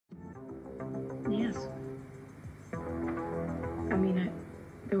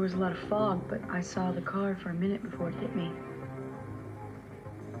There was a lot of fog, but I saw the car for a minute before it hit me.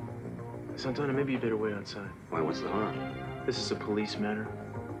 Santana, maybe you better wait outside. Why, what's the harm? This is a police matter.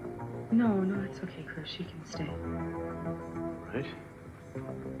 No, it's okay, Cruz. She can stay. Right.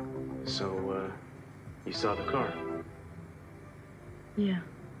 So, you saw the car? Yeah.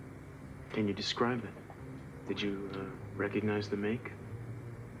 Can you describe it? Did you, recognize the make?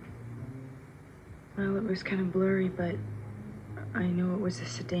 Well, it was kind of blurry, but I know it was a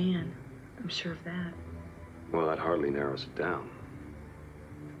sedan. I'm sure of that. Well, that hardly narrows it down.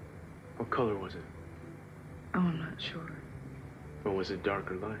 What color was it? Oh, I'm not sure. Or was it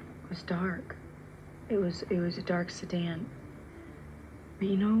dark or light? It was dark. It was a dark sedan. But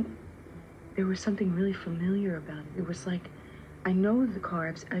you know, there was something really familiar about it. It was like, I know the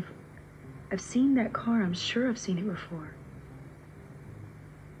car. I've seen that car. I'm sure I've seen it before.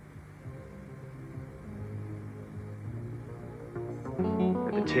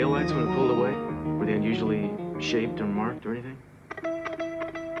 The taillights when it pulled away? Were they unusually shaped or marked or anything?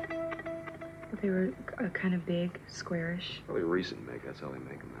 They were kind of big, squarish. Probably recent make, that's how they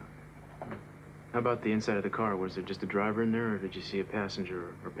make them now. How about the inside of the car? Was there just a driver in there, or did you see a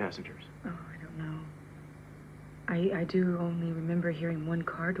passenger or passengers? Oh, I don't know. I do only remember hearing one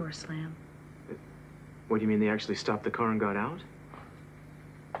car door slam. What do you mean, they actually stopped the car and got out?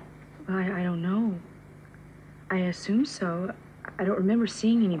 Well, I don't know. I assume so. I don't remember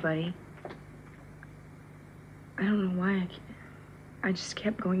seeing anybody. I don't know why I just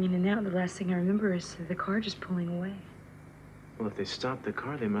kept going in and out. The last thing I remember is the car just pulling away. Well, if they stopped the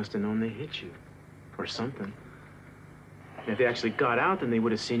car, they must have known they hit you. Or something. And if they actually got out, then they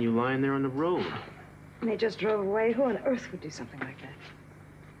would have seen you lying there on the road. And they just drove away? Who on earth would do something like that?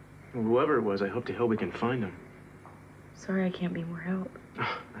 Well, whoever it was, I hope to hell we can find them. Sorry I can't be more help.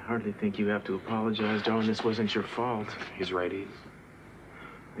 I hardly think you have to apologize, darling. This wasn't your fault. He's right, Eve.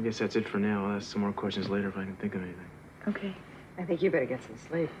 I guess that's it for now. I'll ask some more questions later if I can think of anything. Okay. I think you better get some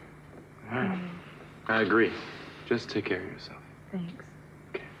sleep. I agree. Just take care of yourself. Thanks.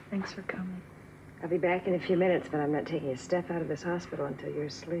 Okay. Thanks for coming. I'll be back in a few minutes, but I'm not taking a step out of this hospital until you're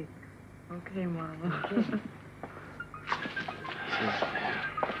asleep. Okay, Mama.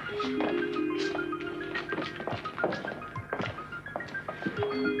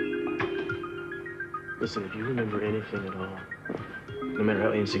 Listen, if you remember anything at all, no matter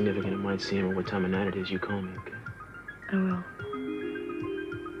how insignificant it might seem or what time of night it is, you call me, okay? I will.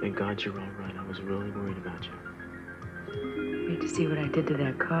 Thank God you're all right. I was really worried about you. Wait to see what I did to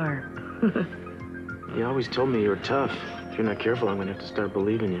that car. You always told me you were tough. If you're not careful, I'm gonna have to start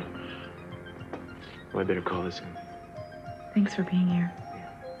believing you. Well, I better call this in. Thanks for being here.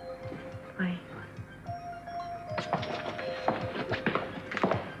 Bye.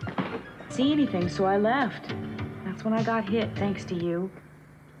 See anything, so I left. That's when I got hit, thanks to you.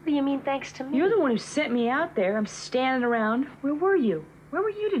 What do you mean, thanks to me? You're the one who sent me out there. I'm standing around. Where were you? Where were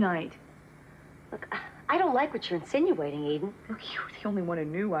you tonight? Look, I don't like what you're insinuating, Eden. Look, you were the only one who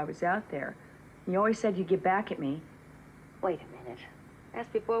knew I was out there. You always said you'd get back at me. Wait a minute. That's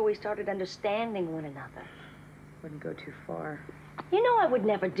before we started understanding one another. Wouldn't go too far. You know I would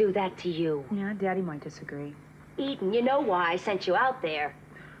never do that to you. Yeah, Daddy might disagree. Eden, you know why I sent you out there.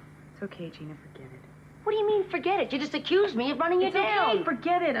 It's okay, Gina, forget it. What do you mean, forget it? You just accused me of running you It's down. okay,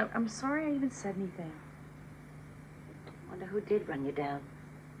 forget it. I'm sorry I even said anything. Wonder who did run you down.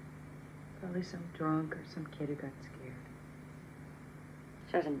 Probably some drunk or some kid who got scared.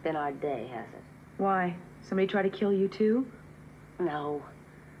 Sure hasn't been our day, has it? Why? Somebody try to kill you too? No.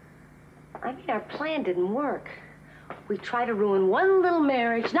 I mean, our plan didn't work. We tried to ruin one little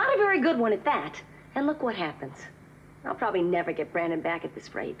marriage, not a very good one at that. And look what happens. I'll probably never get Brandon back at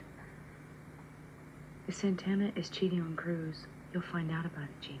this rate. If Santana is cheating on Cruz, you'll find out about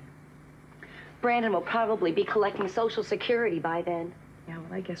it, Gina. Brandon will probably be collecting Social Security by then. Yeah,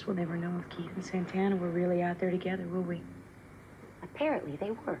 well, I guess we'll never know if Keith and Santana were really out there together, will we? Apparently,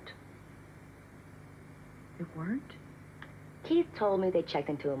 they weren't. They weren't? Keith told me they checked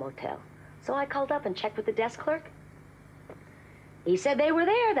into a motel. So I called up and checked with the desk clerk. He said they were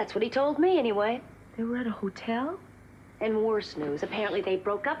there. That's what he told me, anyway. They were at a hotel? And worse news, apparently they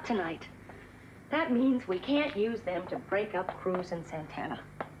broke up tonight. That means we can't use them to break up Cruz and Santana.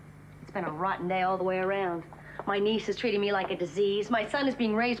 It's been a rotten day all the way around. My niece is treating me like a disease. My son is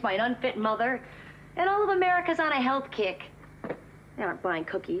being raised by an unfit mother. And all of America's on a health kick. They aren't buying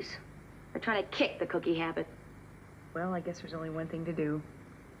cookies. They're trying to kick the cookie habit. Well, I guess there's only one thing to do.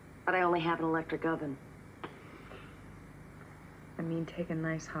 But I only have an electric oven. I mean, take a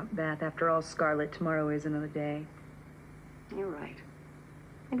nice hot bath. After all, Scarlett, tomorrow is another day. You're right.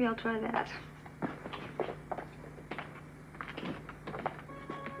 Maybe I'll try that.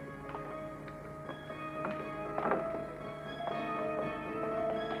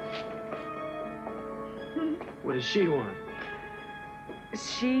 does she want?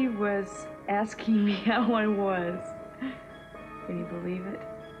 She was asking me how I was. Can you believe it?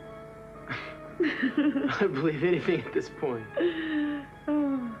 I believe anything at this point.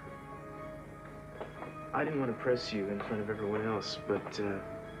 Oh. I didn't want to press you in front of everyone else, but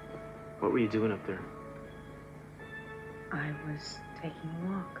what were you doing up there? I was taking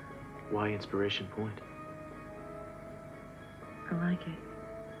a walk. Why Inspiration Point? I like it.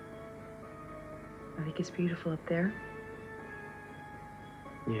 I think it's beautiful up there.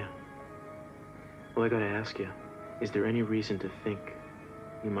 Yeah. Well, I gotta ask you, is there any reason to think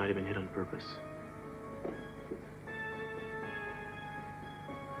you might have been hit on purpose?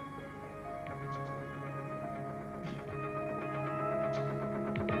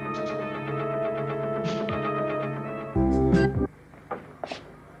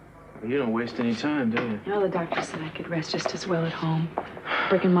 You don't waste any time, do you? No, the doctor said I could rest just as well at home.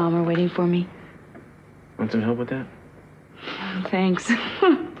 Rick and Mom are waiting for me. Want some help with that? Thanks.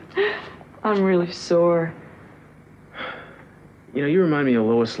 I'm really sore. You know, you remind me of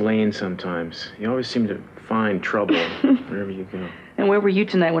Lois Lane sometimes. You always seem to find trouble wherever you go. And where were you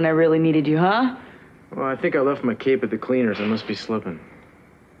tonight when I really needed you, huh? Well, I think I left my cape at the cleaners. I must be slipping.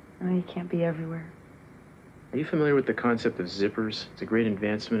 Oh, you can't be everywhere. Are you familiar with the concept of zippers? It's a great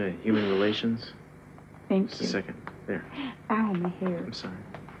advancement in human relations. Thank Just you. a second. There. Ow, my hair. I'm sorry.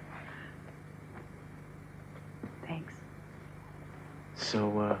 Thanks.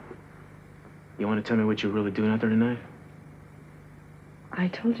 So, you want to tell me what you're really doing out there tonight? I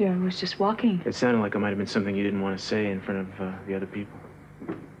told you I was just walking. It sounded like it might have been something you didn't want to say in front of the other people.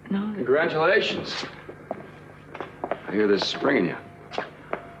 No. Congratulations. I hear this springing you.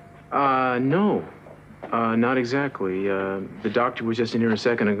 No. Not exactly. The doctor was just in here a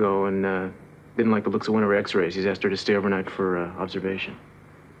second ago and didn't like the looks of one of her x-rays. He's asked her to stay overnight for observation.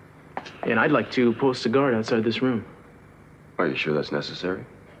 And I'd like to post a guard outside this room. Are you sure that's necessary?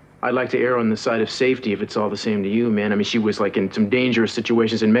 I'd like to err on the side of safety if it's all the same to you, man. I mean, she was like in some dangerous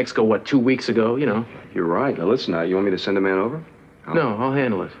situations in Mexico, what, 2 weeks ago, you know? You're right. Now listen, you want me to send a man over? No, I'll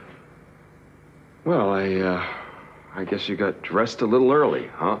handle it. Well, I guess you got dressed a little early,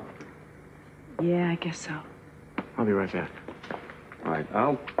 huh? Yeah, I guess so. I'll be right back. All right,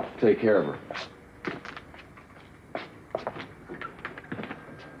 I'll take care of her.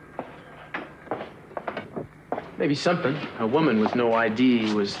 Maybe something. A woman with no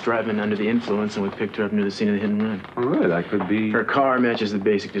ID was driving under the influence and we picked her up near the scene of the hit and run. All right, that could be... Her car matches the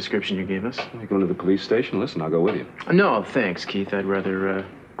basic description you gave us. You going to the police station? Listen, I'll go with you. No, thanks, Keith. I'd rather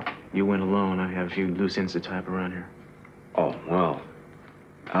you went alone. I have a few loose ends to tie up around here. Oh, well,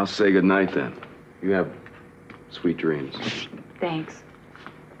 I'll say goodnight then. You have sweet dreams. Thanks.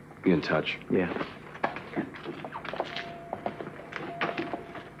 Be in touch. Yeah.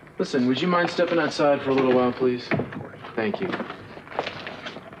 Listen, would you mind stepping outside for a little while, please? Thank you.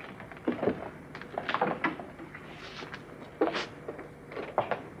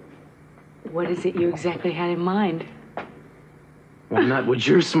 What is it you exactly had in mind? Well, not what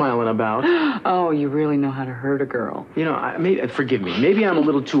you're smiling about. Oh, you really know how to hurt a girl. You know, forgive me. Maybe I'm a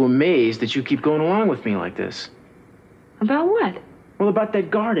little too amazed that you keep going along with me like this. About what? Well, about that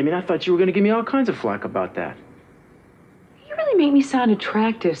guard. I mean, I thought you were going to give me all kinds of flack about that. You really make me sound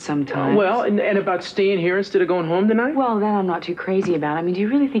attractive sometimes. Well, and about staying here instead of going home tonight? Well, that I'm not too crazy about. I mean, do you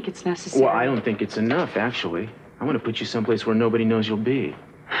really think it's necessary? Well, I don't think it's enough, actually. I want to put you someplace where nobody knows you'll be.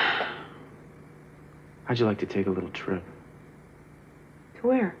 How'd you like to take a little trip? To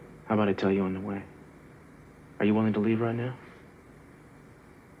where? How about I tell you on the way? Are you willing to leave right now?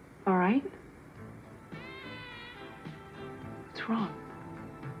 All right. What's wrong?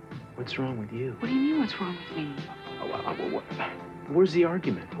 What's wrong with you? What do you mean, what's wrong with me? Where's the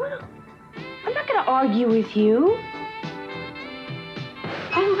argument? Well, I'm not gonna argue with you.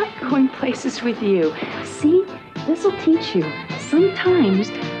 I like going places with you. See, this'll teach you.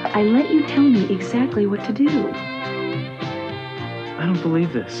 Sometimes I let you tell me exactly what to do. I don't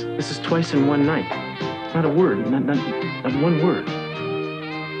believe this. This is twice in one night. Not a word, not one word.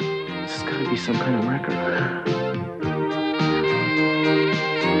 This has got to be some kind of record.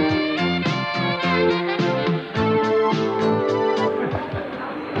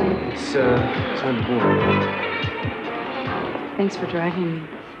 It's time to board. Thanks for driving me.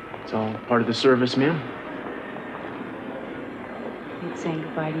 It's all part of the service, ma'am. Ain't saying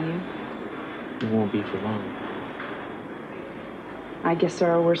goodbye to you. It won't be for long. I guess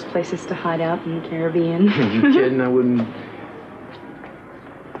there are worse places to hide out than the Caribbean. You kidding? I wouldn't.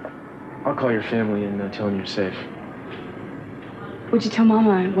 I'll call your family and tell them you're safe. Would you tell Mama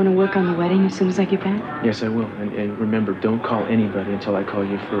I want to work on the wedding as soon as I get back? Yes, I will. And remember, don't call anybody until I call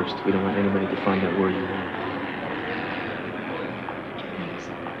you first. We don't want anybody to find out where you are.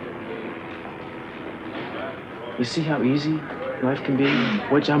 You see how easy life can be?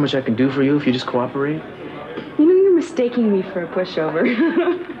 Watch how much I can do for you if you just cooperate. You know, you're mistaking me for a pushover.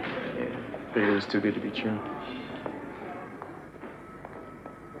 Yeah, figured it was too good to be true.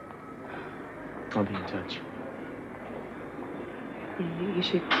 I'll be in touch. Yeah, you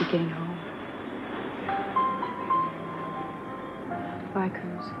should be getting home. Bye,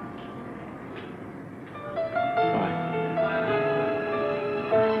 Cruz.